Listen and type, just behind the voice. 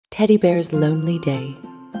Teddy Bear's Lonely Day.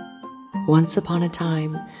 Once upon a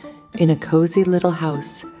time, in a cozy little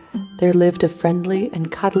house, there lived a friendly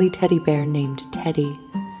and cuddly teddy bear named Teddy.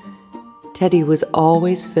 Teddy was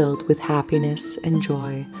always filled with happiness and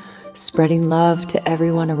joy, spreading love to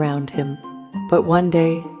everyone around him. But one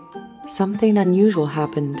day, something unusual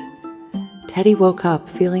happened. Teddy woke up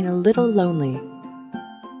feeling a little lonely.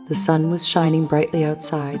 The sun was shining brightly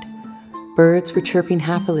outside, birds were chirping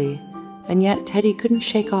happily, and yet Teddy couldn't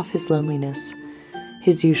shake off his loneliness.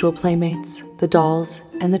 His usual playmates, the dolls,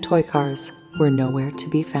 and the toy cars were nowhere to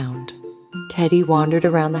be found. Teddy wandered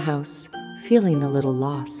around the house, feeling a little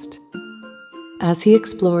lost. As he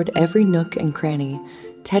explored every nook and cranny,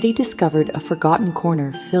 Teddy discovered a forgotten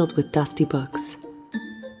corner filled with dusty books.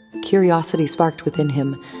 Curiosity sparked within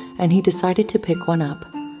him, and he decided to pick one up.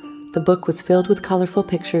 The book was filled with colorful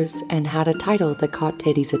pictures and had a title that caught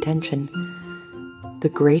Teddy's attention: The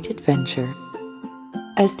Great Adventure.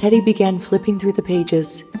 As Teddy began flipping through the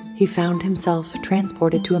pages, he found himself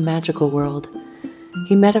transported to a magical world.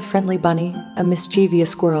 He met a friendly bunny, a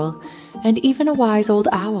mischievous squirrel, and even a wise old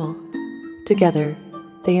owl. Together,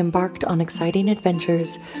 they embarked on exciting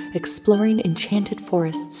adventures, exploring enchanted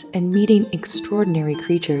forests and meeting extraordinary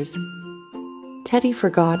creatures. Teddy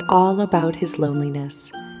forgot all about his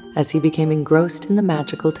loneliness as he became engrossed in the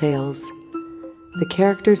magical tales. The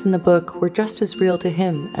characters in the book were just as real to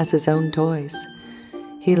him as his own toys.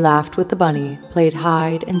 He laughed with the bunny, played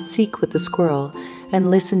hide and seek with the squirrel,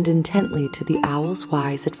 and listened intently to the owl's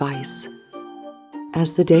wise advice.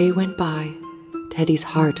 As the day went by, Teddy's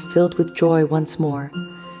heart filled with joy once more.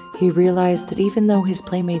 He realized that even though his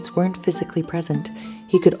playmates weren't physically present,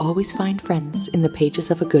 he could always find friends in the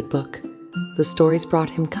pages of a good book. The stories brought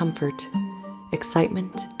him comfort,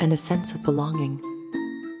 excitement, and a sense of belonging.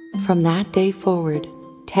 From that day forward,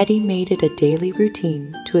 Teddy made it a daily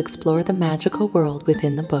routine to explore the magical world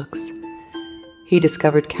within the books. He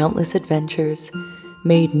discovered countless adventures,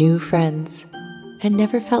 made new friends, and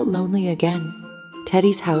never felt lonely again.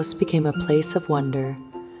 Teddy's house became a place of wonder,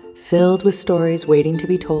 filled with stories waiting to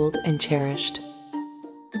be told and cherished.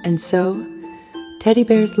 And so, Teddy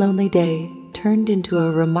Bear's Lonely Day turned into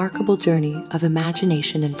a remarkable journey of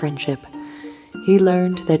imagination and friendship. He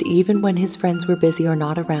learned that even when his friends were busy or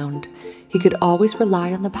not around, he could always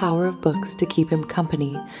rely on the power of books to keep him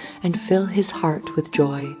company and fill his heart with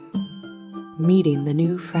joy. Meeting the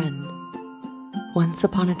new friend. Once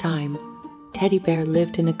upon a time, Teddy Bear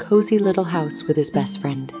lived in a cozy little house with his best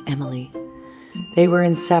friend, Emily. They were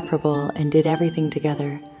inseparable and did everything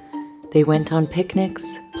together. They went on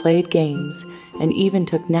picnics, played games, and even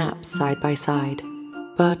took naps side by side.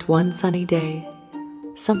 But one sunny day,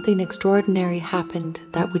 something extraordinary happened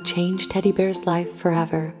that would change Teddy Bear's life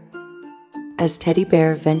forever. As Teddy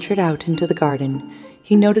Bear ventured out into the garden,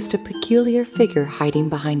 he noticed a peculiar figure hiding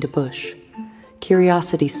behind a bush.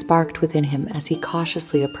 Curiosity sparked within him as he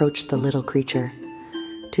cautiously approached the little creature.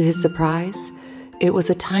 To his surprise, it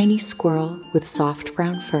was a tiny squirrel with soft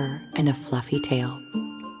brown fur and a fluffy tail.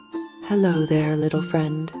 "Hello there, little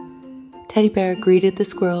friend." Teddy Bear greeted the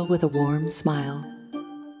squirrel with a warm smile.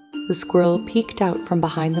 The squirrel peeked out from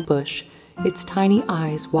behind the bush, its tiny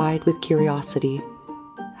eyes wide with curiosity.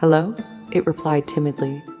 "Hello," it replied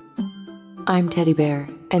timidly. "I'm Teddy Bear,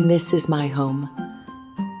 and this is my home.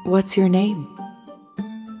 What's your name?"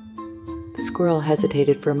 The squirrel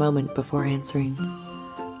hesitated for a moment before answering.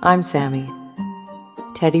 "I'm Sammy."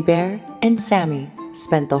 Teddy Bear and Sammy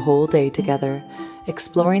spent the whole day together,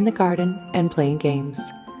 exploring the garden and playing games.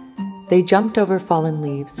 They jumped over fallen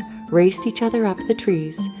leaves, raced each other up the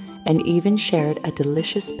trees, and even shared a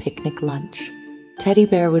delicious picnic lunch. Teddy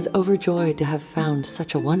Bear was overjoyed to have found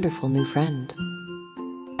such a wonderful new friend.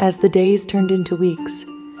 As the days turned into weeks,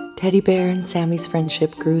 Teddy Bear and Sammy's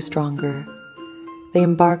friendship grew stronger. They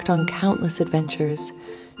embarked on countless adventures,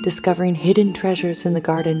 discovering hidden treasures in the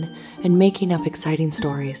garden and making up exciting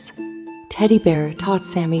stories. Teddy Bear taught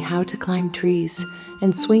Sammy how to climb trees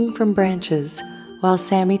and swing from branches, while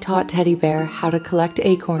Sammy taught Teddy Bear how to collect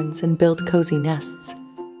acorns and build cozy nests.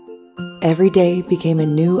 Every day became a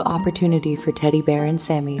new opportunity for Teddy Bear and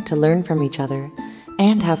Sammy to learn from each other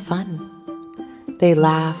and have fun. They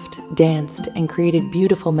laughed, danced, and created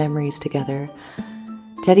beautiful memories together.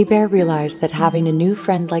 Teddy Bear realized that having a new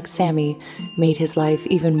friend like Sammy made his life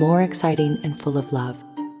even more exciting and full of love.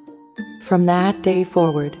 From that day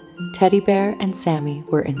forward, Teddy Bear and Sammy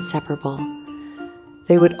were inseparable.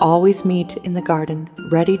 They would always meet in the garden,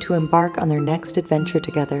 ready to embark on their next adventure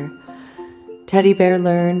together. Teddy Bear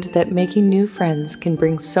learned that making new friends can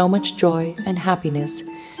bring so much joy and happiness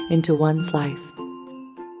into one's life.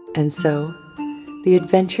 And so, the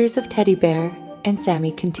adventures of Teddy Bear and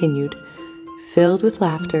Sammy continued, filled with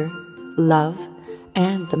laughter, love,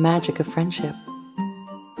 and the magic of friendship.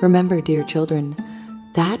 Remember, dear children,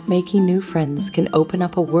 that making new friends can open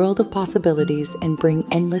up a world of possibilities and bring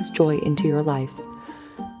endless joy into your life.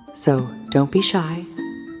 So don't be shy.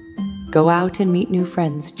 Go out and meet new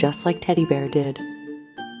friends just like Teddy Bear did.